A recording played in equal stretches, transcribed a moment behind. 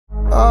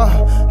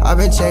I've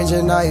been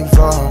changing, now you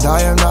fall.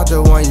 I am not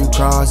the one you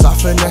cross. I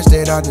finessed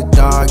it out the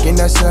dark, and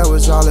that cell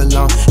was all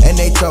alone. And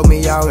they told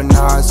me I would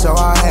not, so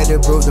I had to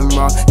prove them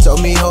wrong.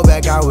 Told me hold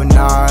back, I would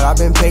not. I've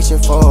been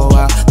patient for a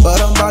while,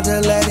 but I'm about to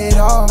let it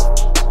off.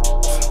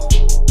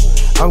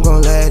 I'm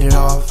gonna let it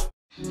off.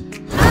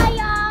 Hi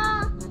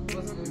y'all!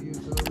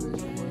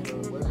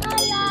 Hi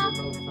y'all!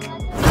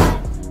 Welcome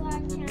to our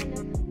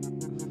channel.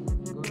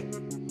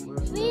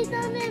 We're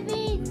gonna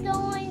be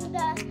doing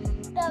the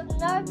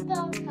Nerf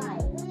gun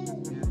fight.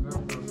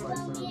 So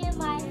me and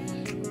my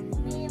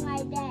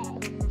dad.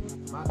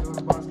 My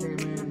doing boss came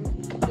in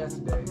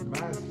yesterday.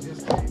 Mine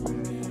just came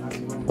in not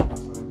too long ago.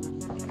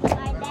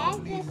 My dad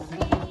just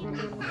came.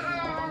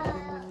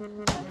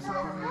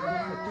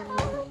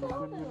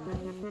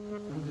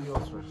 Let me do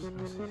yours first.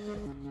 Let's see.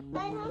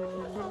 I'm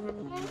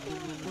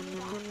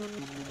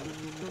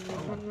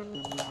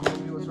I'll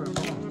do yours first.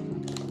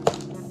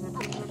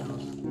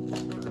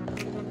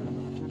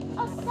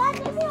 Oh, Dad,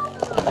 let me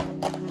open it.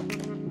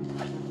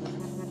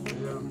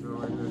 Yeah, go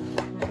right there.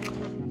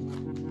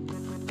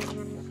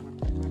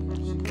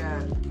 She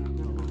got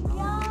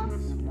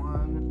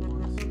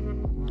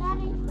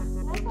Daddy,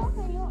 let's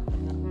open yours.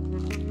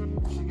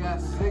 She got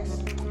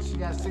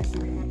six of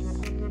these.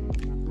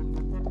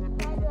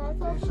 Daddy,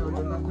 let's Can you open show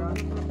your left gun?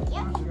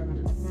 Yeah. What you got here?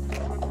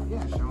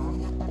 Yeah, show 'em.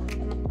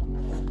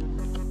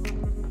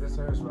 This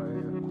hers right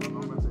here. Hold on,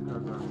 I'm gonna take her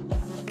gun.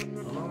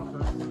 Hold on, hold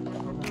on.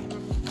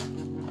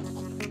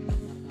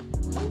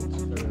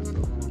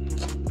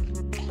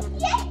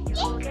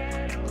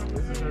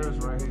 This is hers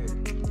right here.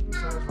 This is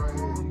hers right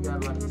here. You got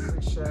like a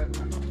 6-shot.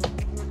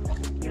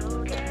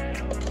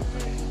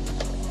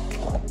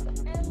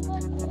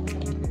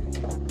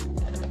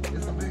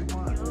 It's a big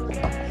one.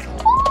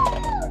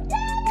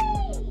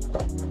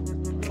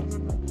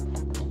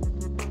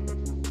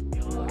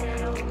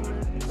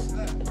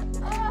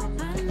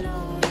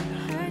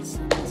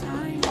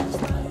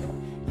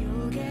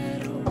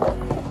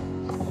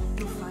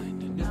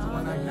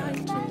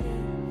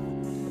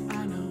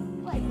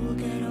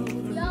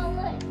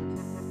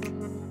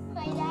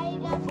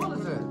 What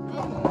is that?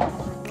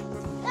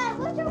 Dad,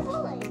 what's your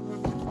bullet?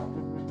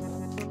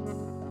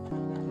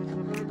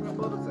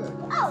 What is that?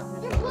 Oh,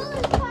 your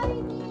bullet's probably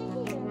in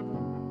here.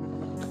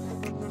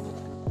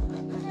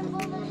 Is your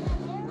bullet in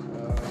there?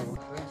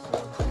 I think so.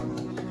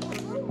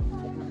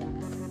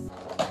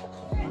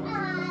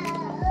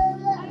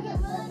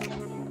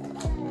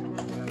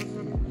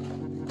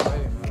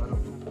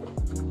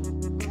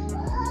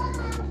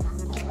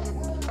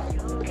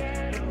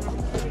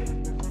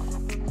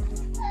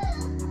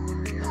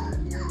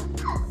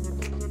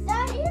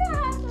 Dad, you don't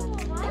have some of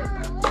my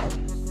bullets.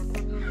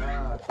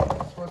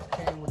 Supposed to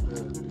came with the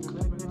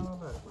clip and all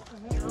that. What the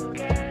hell?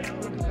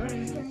 With the gun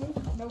came?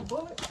 No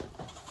bullet?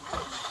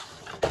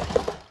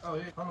 Oh,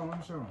 yeah. Hold on, let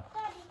me show him.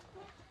 Daddy,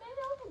 let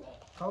me open it.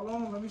 Hold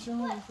on, let me show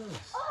him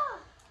first. Oh.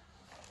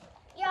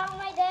 Y'all,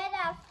 my dad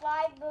has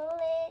 5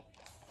 bullets.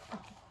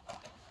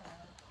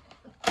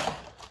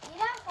 You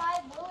got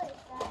 5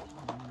 bullets, Dad.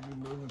 You're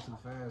moving too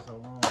fast.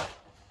 Hold on.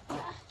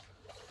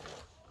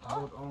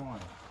 Hold on.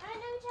 I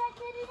know you tried to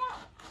get it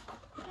out.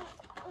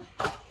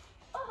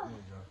 There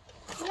you go.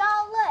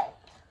 Y'all, look.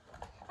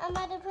 I'm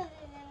about to put it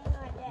in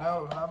my dad. No,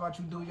 how about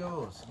you do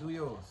yours? Do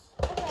yours.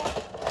 Okay.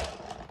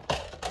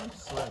 I'm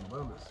just sweating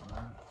bullets,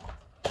 man.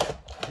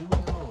 Do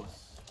yours.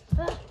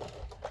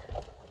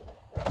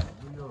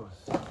 Do yours.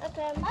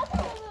 Okay, I'm about to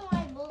open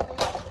my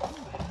bullets.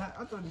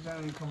 I thought these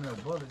didn't come in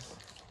bullets.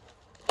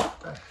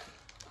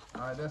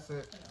 Alright, that's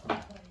it.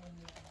 Okay,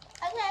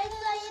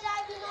 so you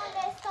guys can know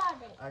get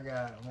started. I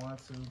got 1,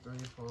 2, 3,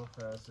 4,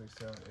 5, 6,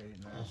 7,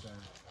 8, 9, 10.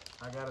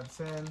 I got a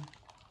 10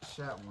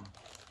 shot one.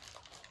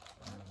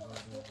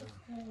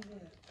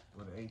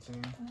 With an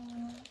 18?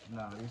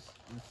 No, it's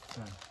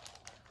 10.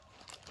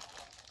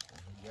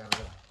 You got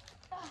it.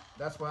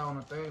 That's why on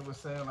the thing it was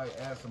saying like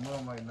add some more.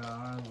 I'm like, nah,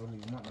 I don't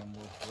really want no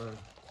more for real.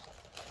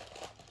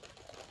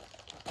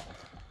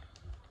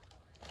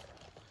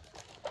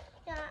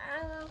 Yeah,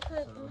 I'm gonna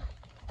put. So,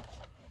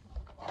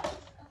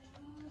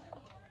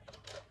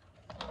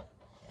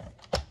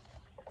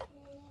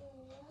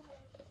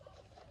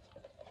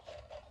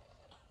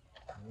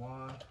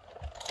 one.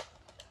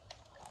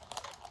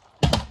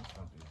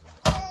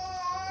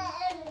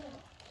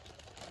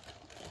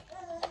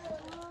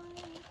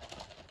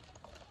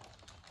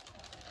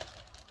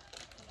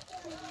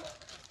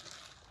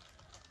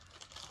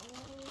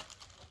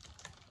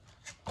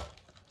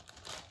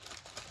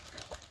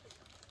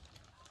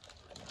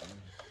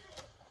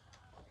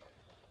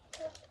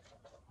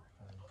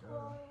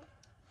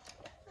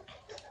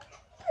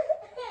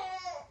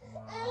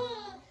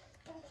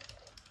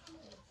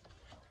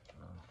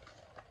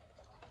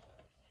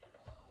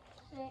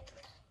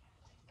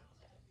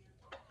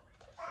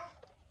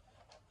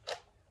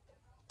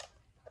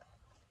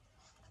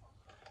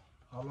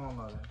 Hold on,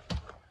 Lolly.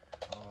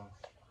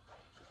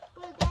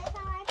 But that's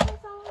how I put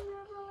some of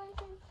your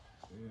bullets in.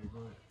 Yeah, go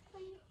ahead.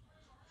 Please.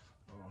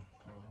 Hold on.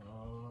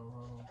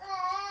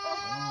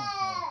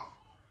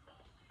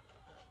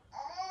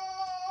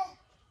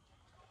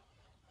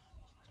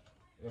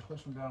 Yeah,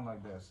 push them down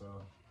like that, so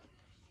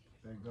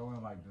they go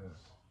in like this.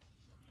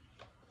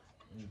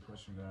 And you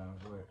push them down.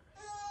 Good.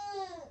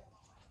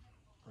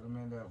 Put them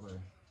in that way.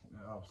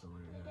 The opposite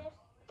way, yeah.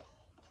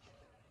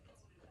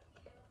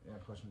 Yeah,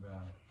 push them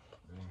down.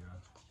 There you go.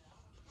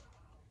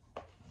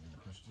 And you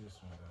push this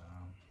one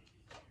down.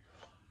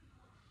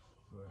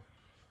 Good.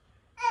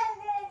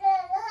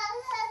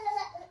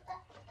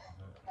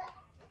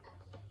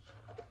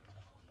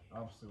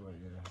 Opposite way,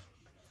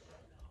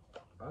 yeah.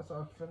 That's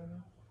all fitting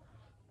in?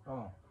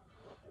 Oh,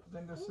 I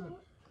think that's it.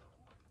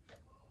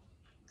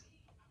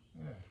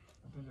 Yeah,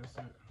 I think that's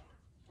it.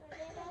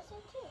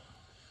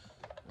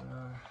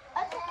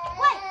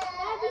 Wait,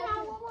 Daddy,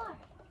 I want more.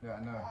 Yeah, I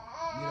know.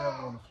 You have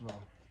it on the floor.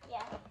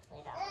 Yeah,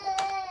 lay down.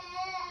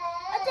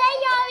 Okay,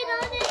 y'all, we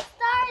don't get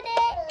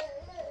started.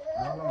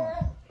 Hold on.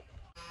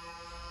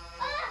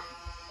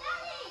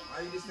 Daddy! Why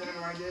are you just standing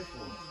right there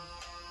for?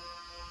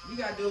 You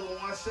gotta do it with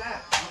one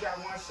shot. You got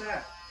one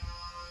shot.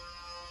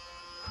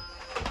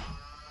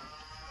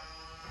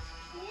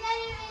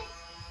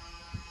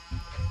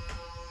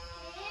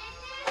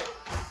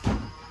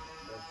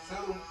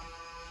 Two.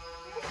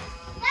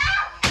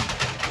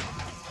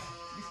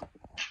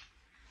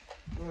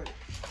 Good.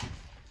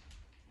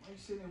 Why are you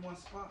sitting in one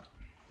spot?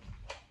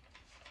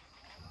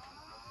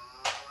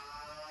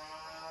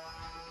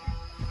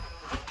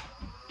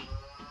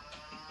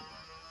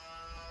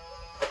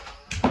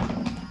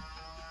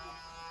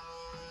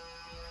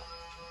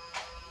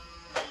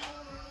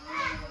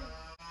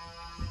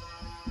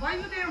 Why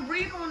you didn't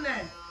read on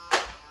that?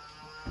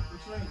 What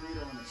you ain't read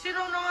on it? She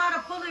don't know how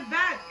to pull it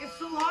back. It's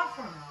too hard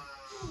for her.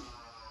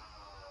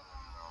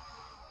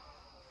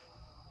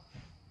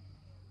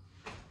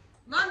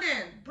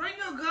 London, bring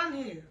your gun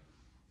here.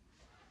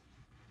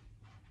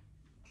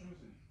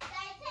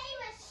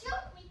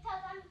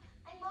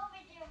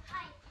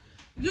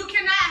 You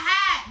cannot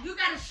hack. You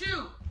gotta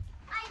shoot.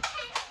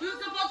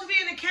 You're supposed to be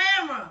in the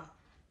camera.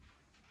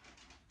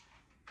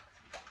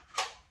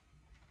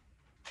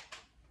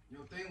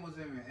 Your thing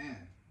wasn't even in.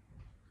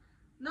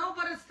 No,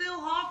 but it's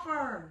still hard for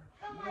her.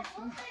 My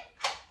bullet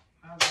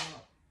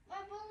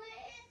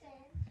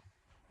isn't.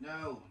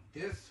 No,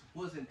 this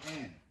wasn't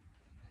in.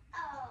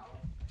 Oh.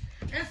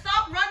 And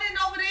stop running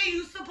over there.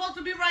 You're supposed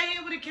to be right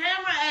here with the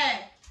camera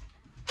at.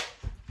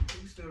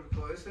 You still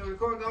recording. It's still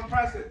recording. Don't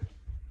press it.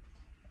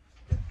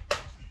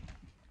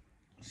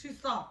 She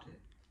stopped it.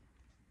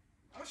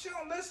 Oh, she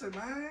don't listen,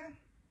 man.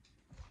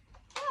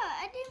 Oh,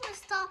 I didn't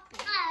stop it.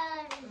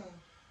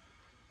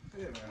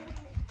 Yeah, man.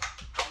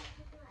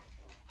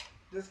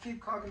 Just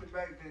keep cocking it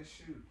back, then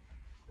shoot.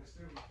 It's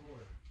still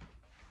recording.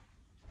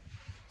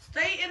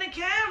 Stay in the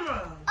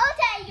camera.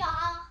 Okay,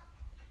 y'all.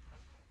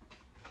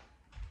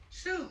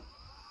 Shoot.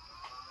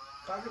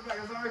 Cock it back.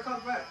 It's already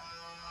cocked back.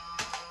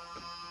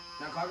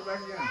 Now cock it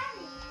back again.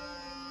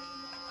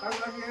 Cock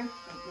it back again.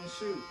 And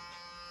shoot.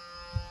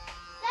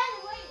 Daddy,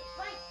 wait.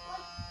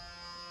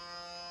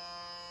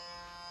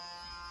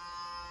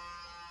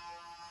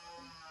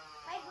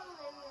 My bullet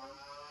went.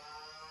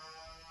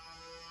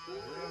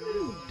 What are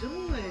you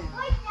doing?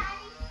 Wait,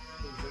 Daddy.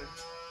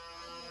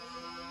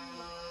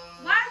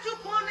 Why did you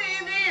point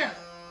it in there?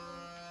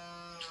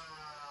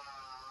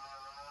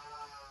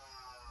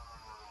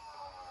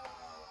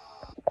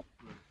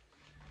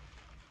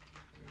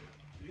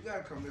 You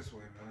gotta come this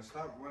way, man.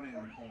 Stop running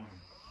in the corner.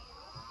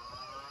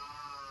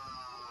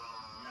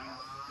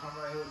 Come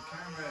right here with the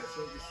camera at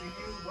so we can see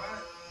you.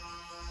 What?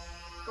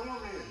 Come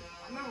over here.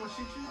 I'm not gonna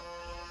shoot you.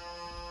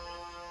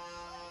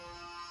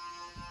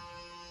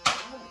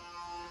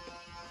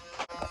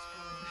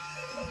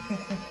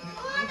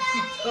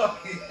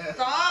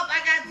 Stop, I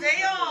got It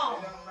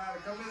Dayon. don't matter.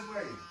 Come this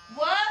way.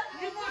 What?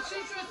 You gonna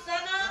shoot your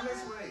son Come up?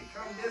 this way.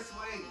 Come this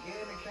way. Get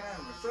in the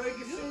camera so he can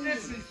You see you.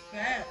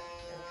 disrespect.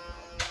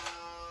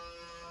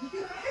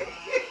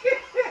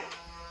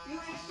 You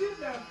ain't shoot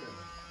nothing.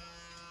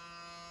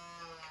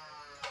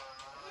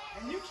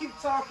 And you keep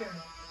talking.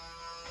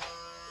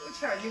 Look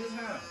how you use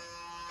hand.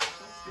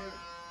 So scary.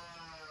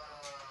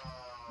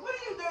 What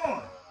are you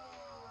doing?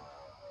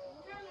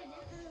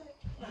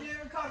 You didn't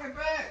even cock it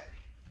back.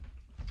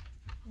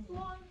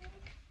 What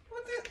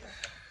the?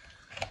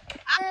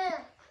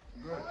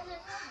 Good.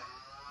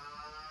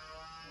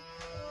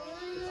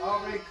 It's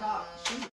already cocked. Shoot.